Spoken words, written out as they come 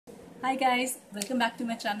Hi guys, welcome back to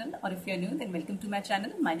my channel, or if you're new then welcome to my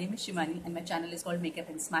channel. My name is Shivani and my channel is called Makeup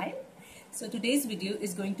and Smile. So today's video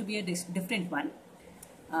is going to be a different one.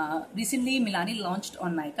 Recently Milani launched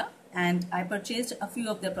on Nykaa and I purchased a few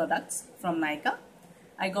of their products from Nykaa.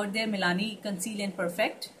 I got their Milani Conceal and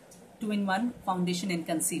Perfect 2-in-1 foundation and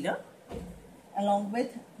concealer along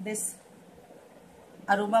with this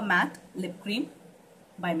Aroma Matte lip cream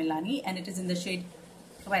by Milani, and it is in the shade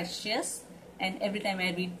Precious. And every time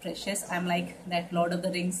I read Precious, I'm like that Lord of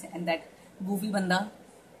the Rings and that goofy banda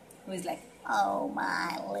who is like, oh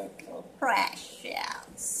my little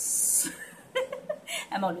precious.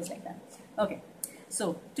 I'm always like that. Okay,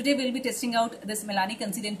 so today we'll be testing out this Milani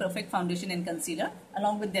Conceal and Perfect foundation and concealer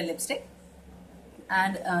along with their lipstick.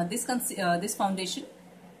 And this foundation,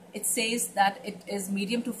 it says that it is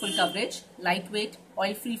medium to full coverage, lightweight,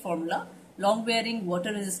 oil-free formula, long-wearing,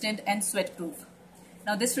 water-resistant and sweat-proof.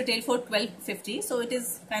 Now this retail for $12.50, so it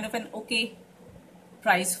is kind of an okay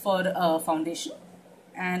price for foundation.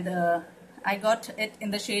 And I got it in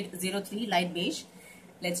the shade 03 light beige.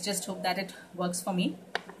 Let's just hope that it works for me.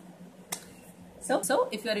 So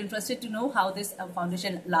if you are interested to know how this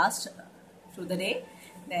foundation lasts through the day,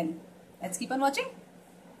 then let's keep on watching.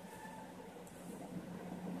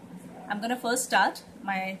 I'm gonna start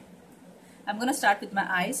with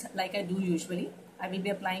my eyes like I do usually. I will be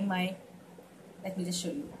applying my, let me just show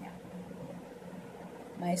you,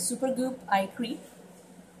 my Super Goop eye cream.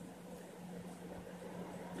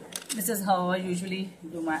 This is how I usually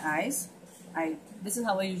do my eyes. This is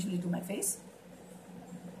how I usually do my face.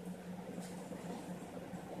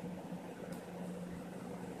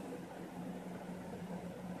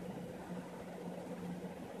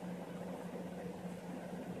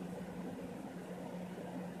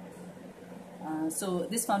 So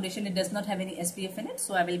this foundation, it does not have any SPF in it,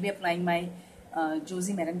 so I will be applying my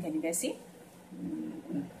Josie Marin. Can you guys see?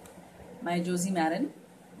 My Josie Marin.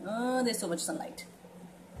 There's so much sunlight.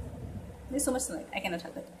 I cannot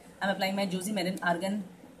help it. I'm applying my Josie Marin Argan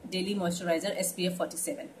Daily Moisturizer SPF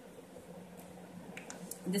 47.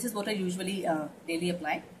 This is what I usually daily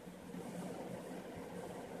apply.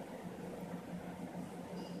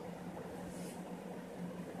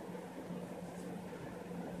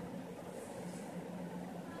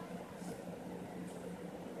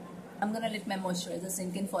 I'm gonna let my moisturizer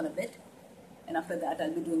sink in for a bit, and after that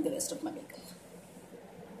I'll be doing the rest of my makeup.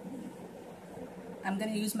 I'm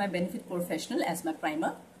gonna use my Benefit Professional as my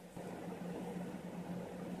primer.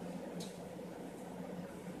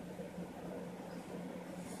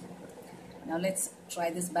 Now let's try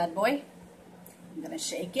this bad boy. I'm gonna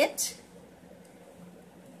shake it.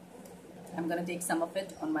 I'm gonna take some of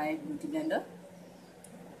it on my beauty blender.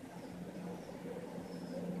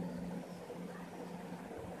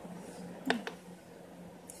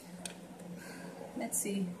 Let's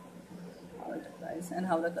see how it applies and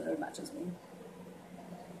how the color matches me.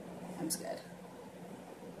 I'm scared.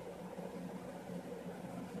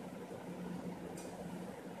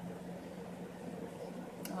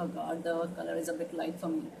 Oh god, the color is a bit light for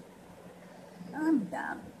me.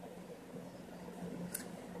 Damn.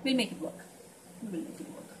 We'll make it work.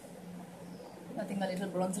 Nothing a little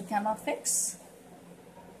bronzer cannot fix.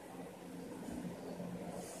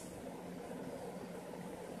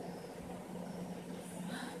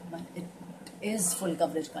 But it is full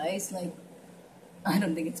coverage, guys. Like, I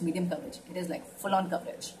don't think it's medium coverage. It is like full-on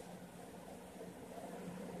coverage.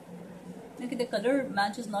 Okay, the color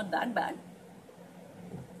match is not that bad.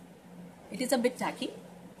 It is a bit tacky.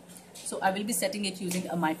 So I will be setting it using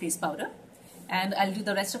a My Face powder. And I'll do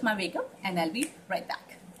the rest of my makeup and I'll be right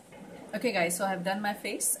back. Okay guys, so I've done my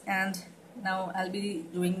face and now I'll be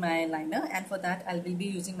doing my liner. And for that, I will be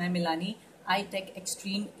using my Milani Eye Tech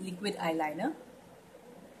Extreme Liquid Eyeliner.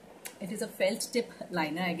 It is a felt tip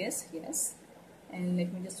liner, I guess, yes. And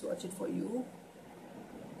let me just swatch it for you.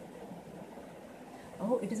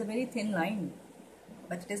 Oh, it is a very thin line,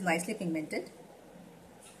 but it is nicely pigmented.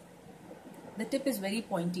 The tip is very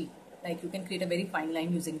pointy, like you can create a very fine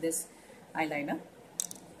line using this eyeliner.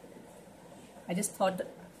 I just thought,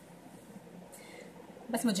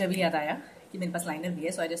 बस मुझे भी याद आया कि मेरे पास liner भी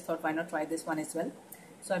है, so I just thought why not try this one as well.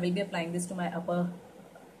 So I will be applying this to my upper,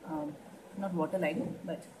 not waterline,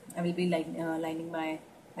 but I will be lining my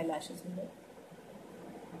eyelashes with it.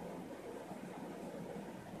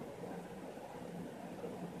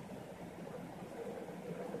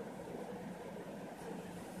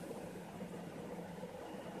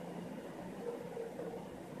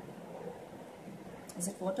 Is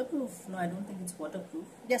it waterproof? No, I don't think it's waterproof.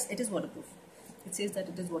 Yes, it is waterproof. It says that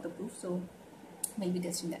it is waterproof, so we'll be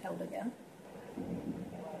testing that out again.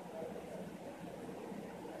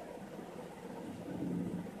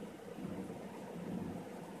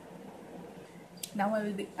 Now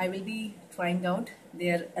I will be trying out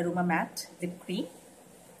their Aroma Matte Lip Cream,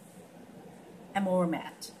 Amore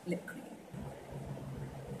Matte Lip Cream.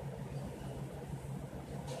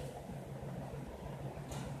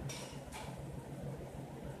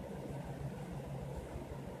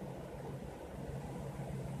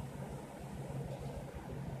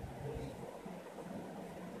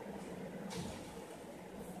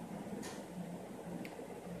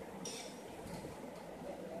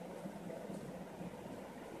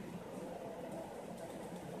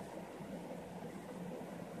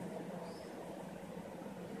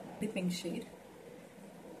 The pink shade.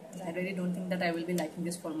 I really don't think that I will be liking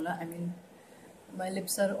this formula. I mean, my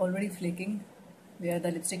lips are already flaking where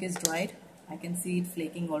the lipstick is dried. I can see it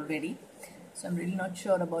flaking already. So I'm really not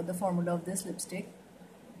sure about the formula of this lipstick.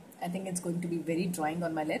 I think it's going to be very drying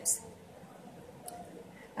on my lips.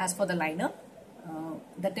 As for the liner,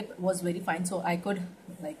 the tip was very fine, so I could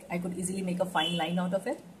easily make a fine line out of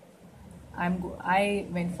it. I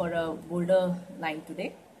went for a bolder line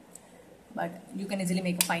today, but you can easily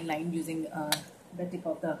make a fine line using the tip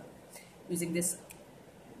of the using this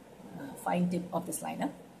fine tip of this liner.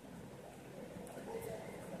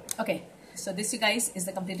 Okay, so this, you guys, is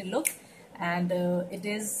the completed look, and it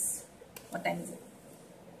is, what time is it?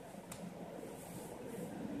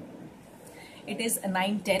 It is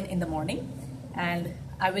 9:10 in the morning, and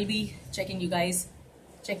I will be checking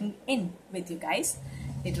in with you guys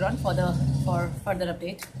later on for further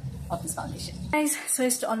update of this foundation. Guys, so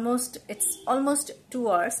it's almost 2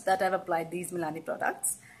 hours that I've applied these Milani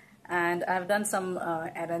products, and I've done some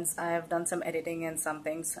errands. I have done some editing and some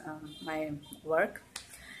things, my work.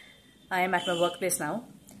 I am at my workplace now,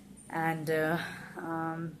 and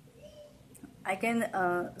I can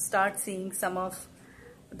start seeing some of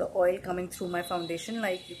the oil coming through my foundation.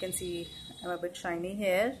 Like you can see, I'm a bit shiny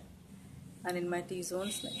here, and in my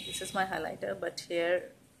T-zones, like this is my highlighter, but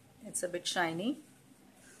here it's a bit shiny.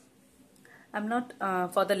 I'm not,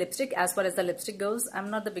 for the lipstick, as far as the lipstick goes, I'm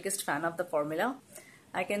not the biggest fan of the formula.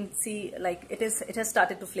 I can see, like, it has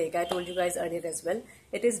started to flake. I told you guys earlier as well.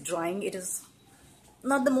 It is drying. It is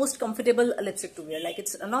not the most comfortable lipstick to wear. Like,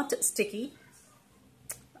 it's not sticky,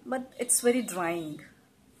 but it's very drying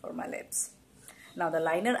for my lips. Now the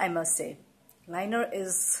liner, I must say, liner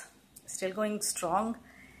is still going strong.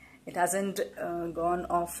 It hasn't gone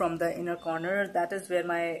off from the inner corner. That is where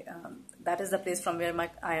my that is the place from where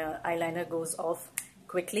my eyeliner goes off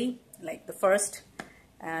quickly, like the first,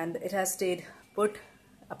 and it has stayed put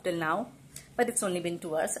up till now. But it's only been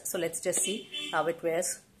 2 hours, so let's just see how it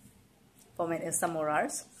wears for some more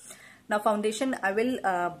hours. Now foundation, I will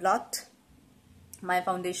blot my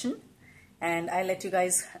foundation, and I'll let you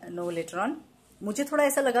guys know later on. मुझे थोड़ा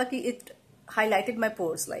ऐसा लगा कि it highlighted my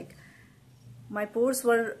pores. Like my pores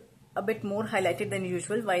were a bit more highlighted than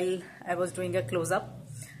usual while I was doing a close-up.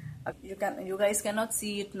 You guys cannot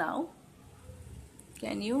see it now.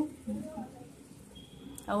 Can you?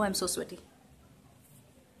 Oh, I'm so sweaty.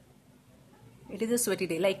 It is a sweaty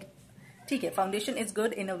day. Like, ठीक है, foundation is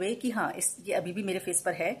good in a way कि हाँ, ये अभी भी मेरे face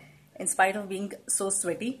पर है. In spite of being so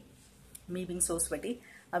sweaty, me being so sweaty,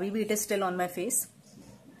 अभी भी it is still on my face.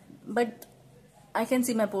 But I can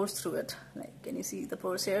see my pores through it. Like, can you see the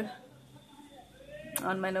pores here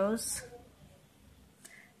on my nose?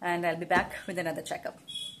 And I'll be back with another checkup.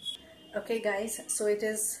 Okay guys, so it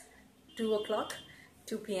is 2 o'clock,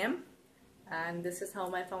 2 p.m. and this is how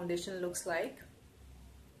my foundation looks like.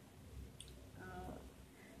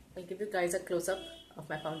 I'll give you guys a close-up of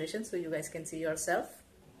my foundation so you guys can see yourself.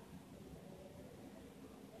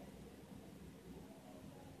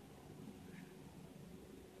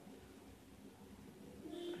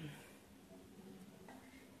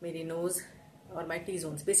 मेरी nose or my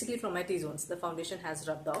T-zones, basically from my T-zones, the foundation has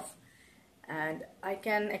rubbed off, and I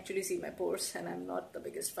can actually see my pores, and I'm not the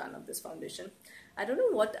biggest fan of this foundation. I don't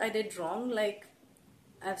know what I did wrong. Like,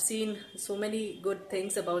 I've seen so many good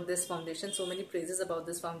things about this foundation, so many praises about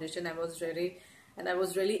this foundation. I was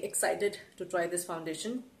really excited to try this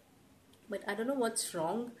foundation, but I don't know what's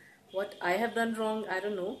wrong, what I have done wrong, I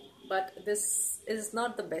don't know, but this is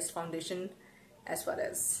not the best foundation as far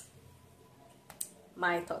as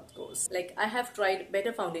my thought goes. Like, I have tried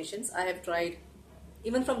better foundations. I have tried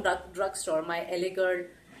even from drugstore, my LA Girl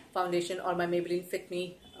foundation or my Maybelline Fit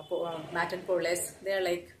Me matte and poreless. They are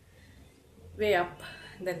like way up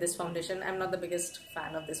than this foundation. I'm not the biggest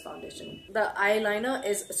fan of this foundation. The eyeliner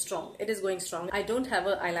is strong. It is going strong. I don't have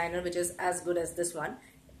an eyeliner which is as good as this one.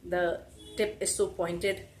 The tip is so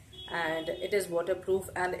pointed and it is waterproof,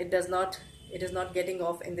 and it is not getting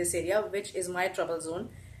off in this area, which is my trouble zone.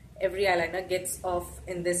 Every eyeliner gets off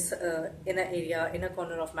in this inner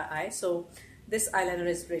corner of my eye. So this eyeliner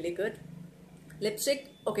is really good. Lipstick,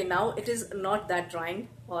 okay, now it is not that drying,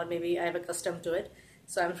 or maybe I have accustomed to it,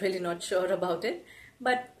 so I'm really not sure about it.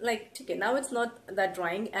 But like, okay, now it's not that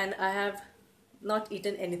drying, and I have not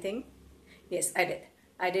eaten anything. Yes, I did.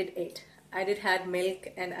 I did eat. I did had milk,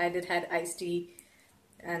 and I did had iced tea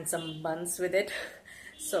and some buns with it.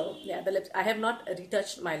 So yeah, the lips. I have not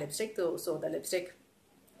retouched my lipstick though, so the lipstick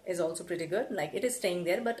is also pretty good. Like, it is staying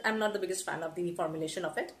there, but I'm not the biggest fan of the formulation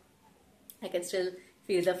of it. I can still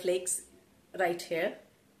feel the flakes right here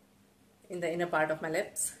in the inner part of my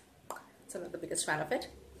lips, so I'm not the biggest fan of it.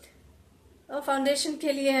 Oh, foundation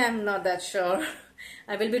ke liye I'm not that sure.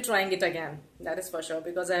 I will be trying it again, that is for sure,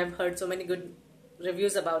 because I have heard so many good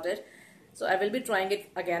reviews about it. So I will be trying it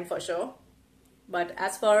again for sure. But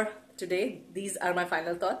as for today, these are my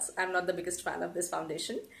final thoughts. I'm not the biggest fan of this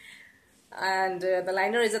foundation. And the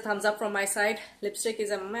liner is a thumbs up from my side. Lipstick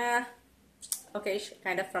is a meh, okay,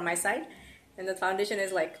 kind of from my side. And the foundation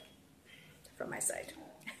is like from my side.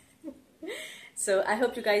 So I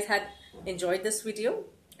hope you guys had enjoyed this video.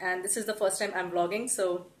 And this is the first time I'm vlogging,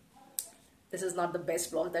 so this is not the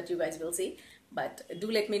best vlog that you guys will see. But do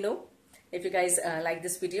let me know if you guys like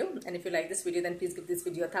this video. And if you like this video, then please give this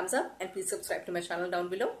video a thumbs up. And please subscribe to my channel down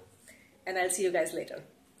below. And I'll see you guys later.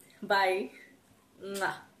 Bye.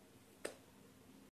 Mwah.